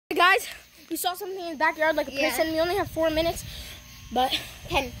guys, we saw something in the backyard, like a person. We only have 4 minutes, but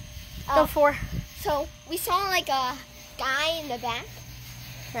 10. Go 4. So we saw like a guy in the back.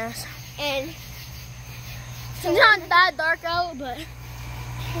 Yes. And It's not that dark out, but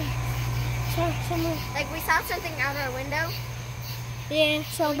like we saw something out our window. Yeah,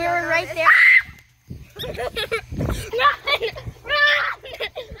 so we were right there. Run!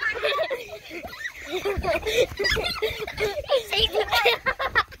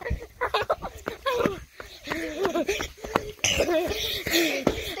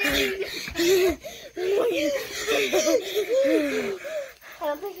 I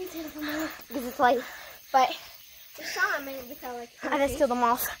don't think he's gonna come out because it's light, but we saw him and without like I just killed them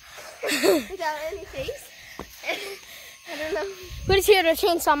off. without any face. I don't know. We just heard a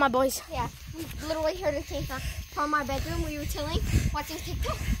chainsaw, my boys. Yeah, we literally heard a chainsaw from my bedroom. We were chilling, watching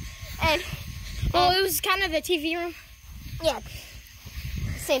TikTok, and Well, it was kind of the TV room. yeah,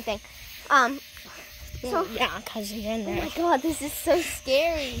 same thing. So Yeah, because you're in oh there. my god, this is so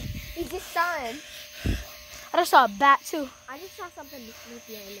scary. We just saw him. I just saw a bat too. I just saw something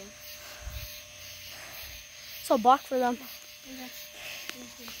sleepy in there. So block for them.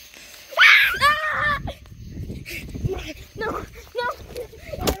 No.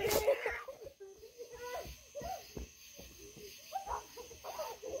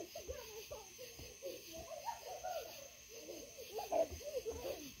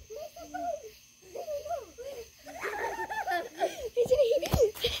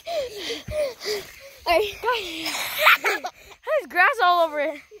 There's grass all over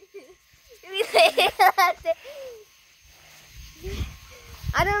it.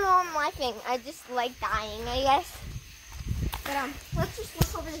 I don't know, I'm laughing. I just like dying, I guess. But let's just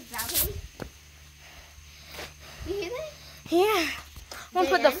look over this balcony. You hear that? Yeah. I'm gonna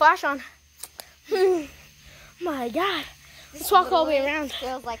put the flash on. My God. Let's walk all the way around.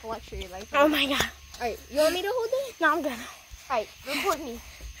 Feels like luxury life. Oh my God. Alright, you want me to hold it? No, I'm good. Alright, record me.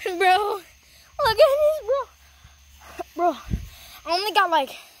 Bro, look at this, bro. Bro, I only got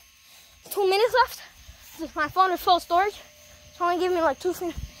like 2 minutes left. My phone is full storage. So only give me like 2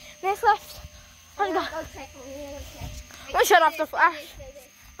 minutes left. I'm gonna shut off the flash.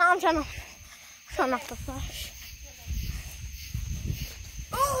 I'm trying to turn off the flash.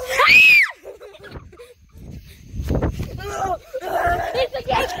 It's a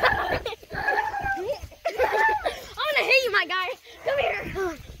cake. I'm gonna hit you, my guy. Come here.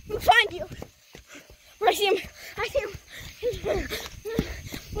 I'll find you. Where I see him. I see him.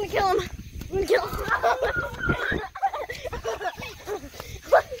 I'm gonna kill him. I'm gonna kill him.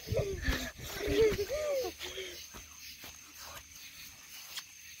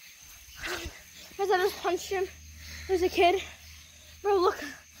 I just punched him. There's a kid. Bro, look.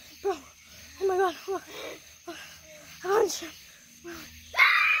 Bro. Oh my God. Look. I punched him. I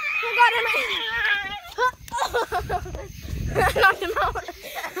got him. I knocked him out.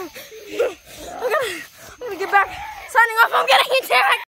 I'm gonna get back. Signing off. I'm getting attacked.